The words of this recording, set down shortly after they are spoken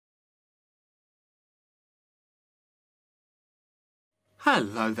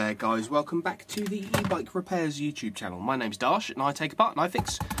Hello there guys, welcome back to the e-bike repairs YouTube channel. My name's Darsh and I take apart and I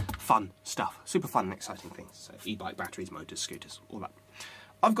fix fun stuff, super fun and exciting things. So e-bike, batteries, motors, scooters, all that.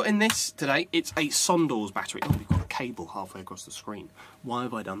 I've got in this today, it's a Sondors battery. Oh, we've got a cable halfway across the screen. Why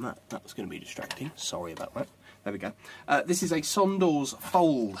have I done that? That was going to be distracting, sorry about that. There we go. This is a Sondors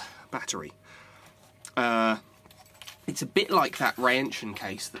Fold battery. It's a bit like that Reinchen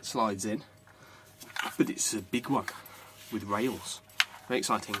case that slides in, but it's a big one with rails. Very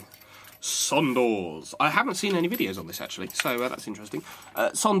exciting. Sondors. I haven't seen any videos on this actually, so that's interesting.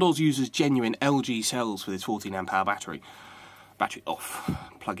 Sondors uses genuine LG cells for this 14 amp hour battery. Battery off,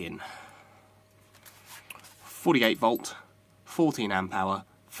 plug in. 48 volt, 14 amp hour,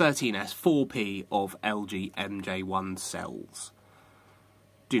 13S 4P of LG MJ1 cells.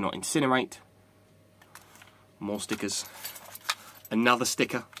 Do not incinerate. More stickers. Another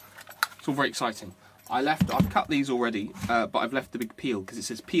sticker. It's all very exciting. I've cut these already, but I've left the big peel because it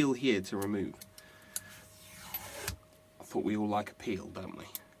says peel here to remove. I thought we all like a peel, don't we?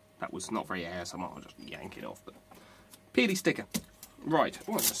 That was not very ASMR, I'll just yank it off. But peely sticker. Right, I'm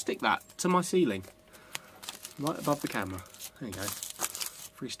going to stick that to my ceiling. Right above the camera. There you go.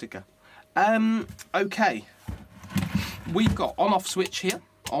 Free sticker. Okay. We've got on-off switch here.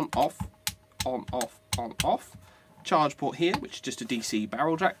 On-off, on-off, on-off. Charge port here, which is just a DC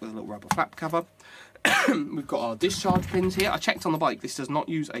barrel jack with a little rubber flap cover. We've got our discharge pins here. I checked on the bike, this does not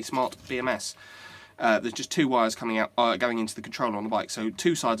use a smart BMS. There's just two wires coming out, going into the controller on the bike, so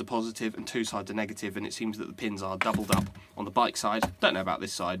two sides are positive and two sides are negative, and it seems that the pins are doubled up on the bike side. Don't know about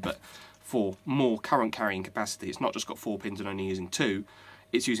this side, but for more current carrying capacity, it's not just got 4 pins and only using 2,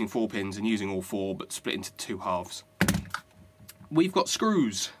 it's using 4 pins and using all 4, but split into 2 halves. We've got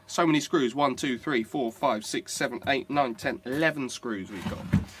screws, so many screws, 1, 2, 3, 4, 5, 6, 7, 8, 9, 10, 11 screws we've got.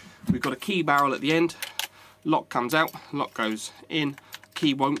 We've got a key barrel at the end, lock comes out, lock goes in,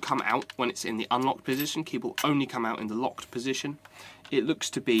 key won't come out when it's in the unlocked position, key will only come out in the locked position. It looks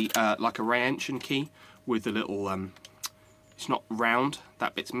to be like a Reinchen key with a little, it's not round,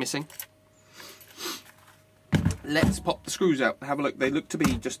 that bit's missing. Let's pop the screws out, have a look, they look to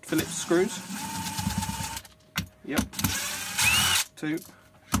be just Phillips screws. Yep. 2,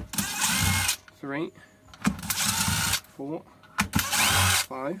 3, 4,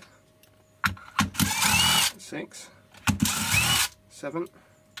 5, 6, 7,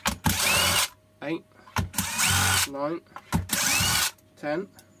 8, 9, 10,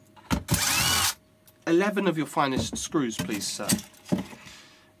 11 of your finest screws, please, sir.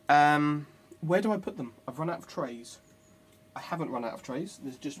 Where do I put them? I've run out of trays. I haven't run out of trays.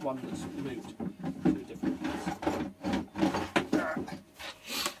 There's just one that's moved to a different place.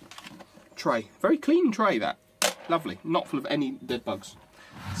 Tray. Very clean tray, that. Lovely. Not full of any dead bugs.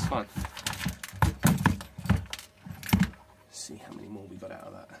 It's fine. Let's see how many more we got out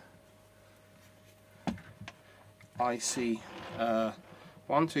of that. I see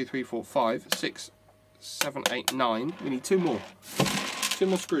 1, 2, 3, 4, 5, 6, 7, 8, 9. We need 2 more. 2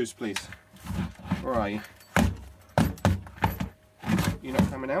 more screws, please. Where are you? You're not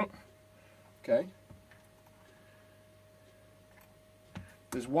coming out? Okay.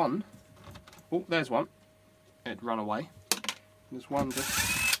 There's one. Oh, there's one. It'd run away. There's one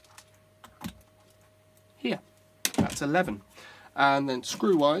just here. That's 11. And then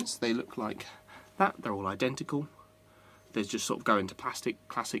screw-wise, they look like that. They're all identical. There's just sort of go into plastic,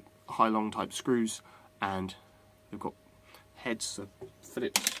 classic high-long type screws, and they've got heads of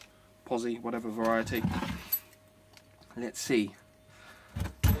Phillips, Posi, whatever variety. Let's see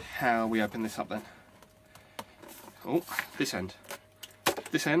how we open this up then. Oh, this end.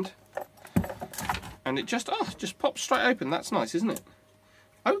 This end. And it just pops straight open. That's nice, isn't it?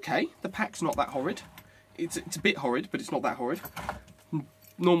 Okay, the pack's not that horrid. It's a bit horrid, but it's not that horrid.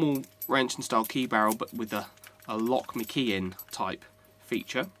 Normal Reinchen style key barrel, but with a lock me key in type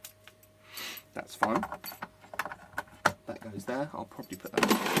feature. That's fine. That goes there. I'll probably put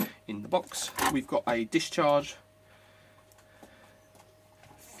that in the box. We've got a discharge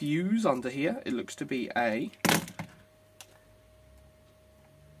fuse under here. It looks to be a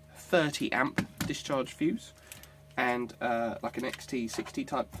 30 amp discharge fuse, and like an XT60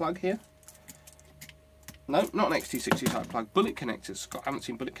 type plug here. No, not an XT60 type plug. Bullet connectors. I haven't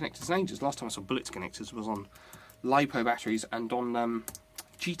seen bullet connectors in ages. Last time I saw bullet connectors was on LiPo batteries and on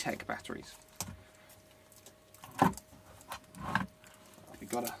G-Tech batteries. We've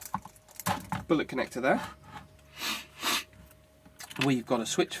got a bullet connector there. We've got a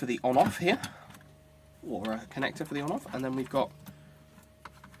switch for the on-off here, or a connector for the on-off, and then we've got,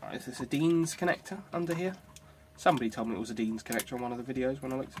 is this a Dean's connector under here? Somebody told me it was a Dean's connector on one of the videos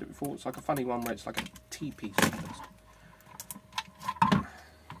when I looked at it before. It's like a funny one where it's like a T-piece almost.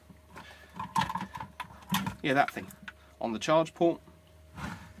 yeah, that thing on the charge port.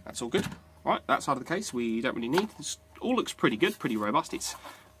 That's all good. Right, that side of the case we don't really need. This all looks pretty good, pretty robust. It's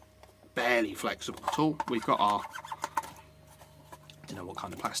barely flexible at all. We've got our, I don't know what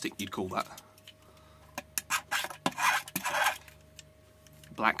kind of plastic you'd call that.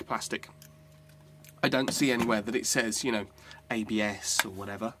 Black plastic. I don't see anywhere that it says, you know, ABS or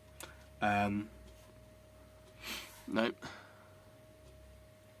whatever. No.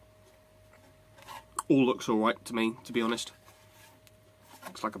 All looks alright to me, to be honest.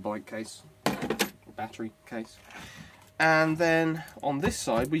 Looks like a bike case, a battery case. And then on this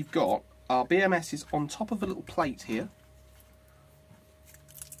side we've got our BMS is on top of a little plate here.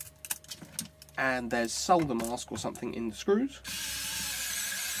 And there's solder mask or something in the screws.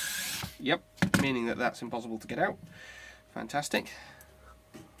 Yep, meaning that that's impossible to get out. Fantastic.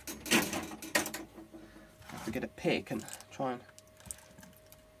 Have to get a pick and try and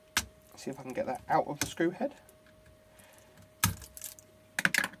see if I can get that out of the screw head.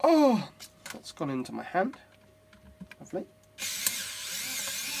 Oh, that's gone into my hand. Lovely.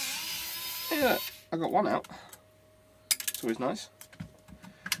 Yeah, I got one out. It's always nice.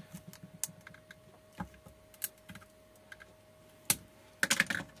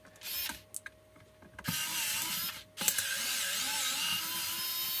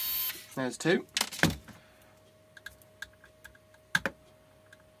 There's two.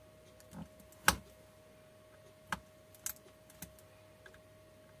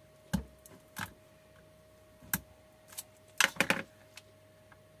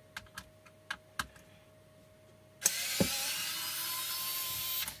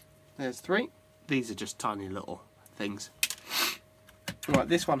 There's three. These are just tiny little things. Right,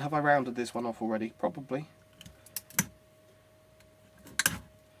 this one, have I rounded this one off already? Probably.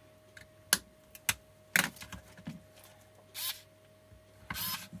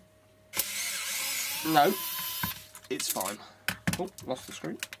 No, it's fine. Oh, lost the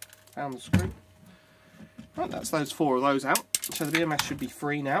screw. Found the screw. Right, that's those four of those out. So the BMS should be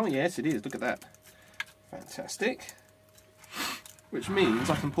free now. Yes, it is. Look at that. Fantastic. Which means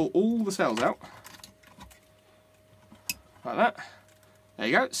I can pull all the cells out. Like that. There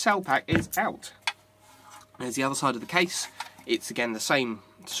you go. Cell pack is out. There's the other side of the case. It's again the same,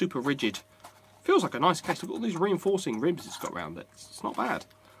 super rigid. Feels like a nice case. Look at all these reinforcing ribs it's got around it. It's not bad.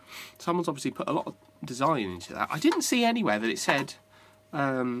 Someone's obviously put a lot of design into that. I didn't see anywhere that it said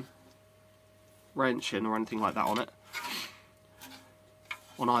wrenching or anything like that on it.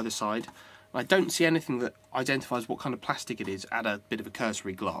 On either side. I don't see anything that identifies what kind of plastic it is at a bit of a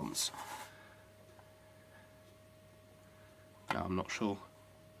cursory glance. No, I'm not sure.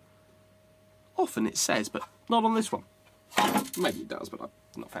 Often it says, but not on this one. Maybe it does, but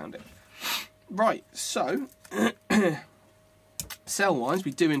I've not found it. Right, so cell-wise,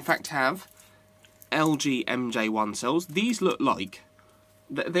 we do in fact have LG MJ1 cells. These look like,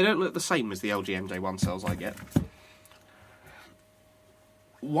 they don't look the same as the LG MJ1 cells I get.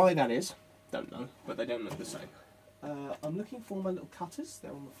 Why that is, don't know, but they don't look the same. I'm looking for my little cutters.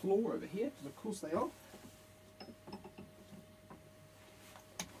 They're on the floor over here, because of course they are.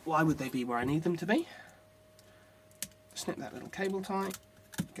 Why would they be where I need them to be? Snip that little cable tie,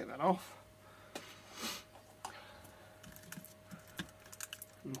 get that off.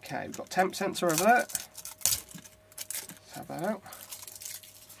 Okay, we've got temp sensor over there. Let's have that out.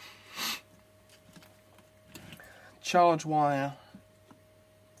 Charge wire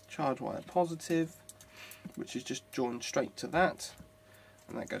positive, which is just joined straight to that,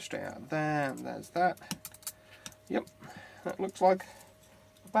 and that goes straight out of there, and there's that. Yep, that looks like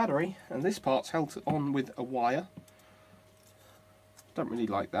a battery, and this part's held on with a wire. Don't really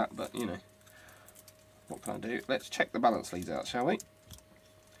like that, but you know, what can I do? Let's check the balance leads out, shall we?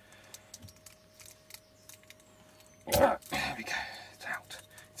 There we go, it's out.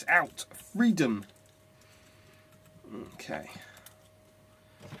 It's out. Freedom. Okay.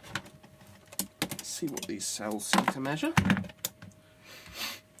 Let's see what these cells seem to measure.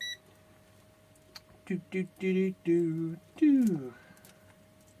 Do do do do do do.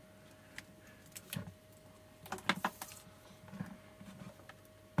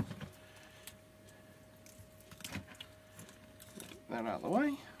 That out of the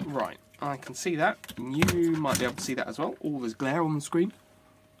way. Right, I can see that. You might be able to see that as well. All this glare on the screen.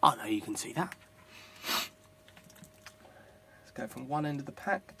 Oh no, you can see that. Let's go from one end of the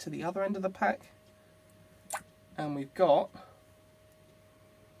pack to the other end of the pack. And we've got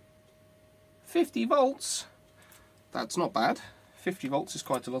 50 volts. That's not bad. 50 volts is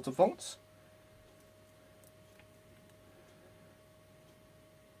quite a lot of volts.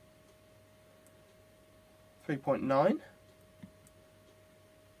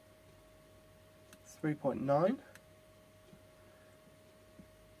 3.9,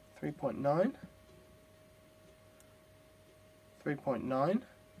 3.9, 3.9,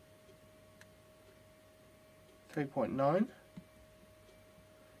 3.9,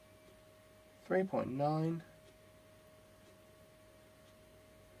 3.9,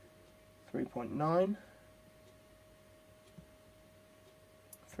 3.9,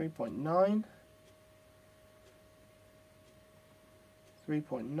 3.9,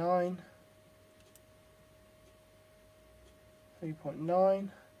 3.9, 3.9,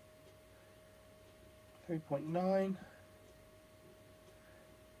 3.9,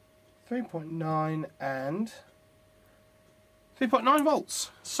 3.9, and 3.9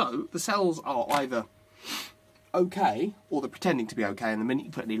 volts. So the cells are either okay, or they're pretending to be okay, and the minute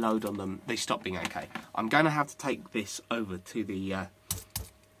you put any load on them, they stop being okay. I'm going to have to take this over to the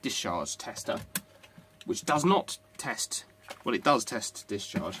discharge tester, which does not test, well, it does test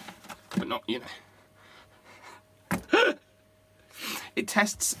discharge, but not, you know. It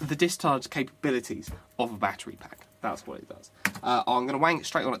tests the discharge capabilities of a battery pack. That's what it does. I'm going to wang it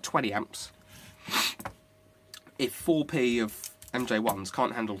straight on at 20 amps. If 4p of MJ1s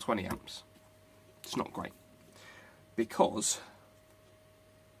can't handle 20 amps, it's not great. Because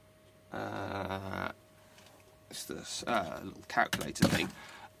it's this little calculator thing.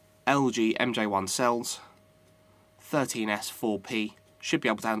 LG MJ1 cells, 13S 4p, should be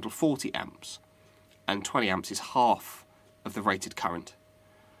able to handle 40 amps. And 20 amps is half of the rated current.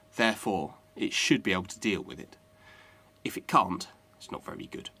 Therefore, it should be able to deal with it. If it can't, it's not very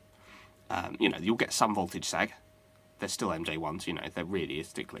good. You know, you'll get some voltage sag. They're still MJ1s, you know, they're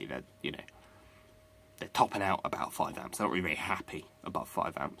realistically, they're, you know, they're topping out about 5 amps. They're not really very happy above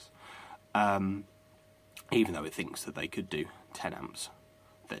 5 amps. Even though it thinks that they could do 10 amps,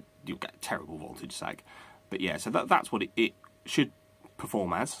 that you'll get terrible voltage sag. But yeah, so that's what it should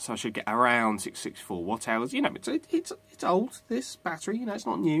perform as. So I should get around 664 watt hours. You know, it's old, this battery, you know, it's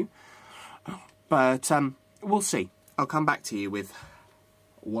not new. But we'll see. I'll come back to you with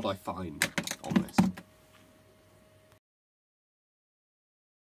what I find.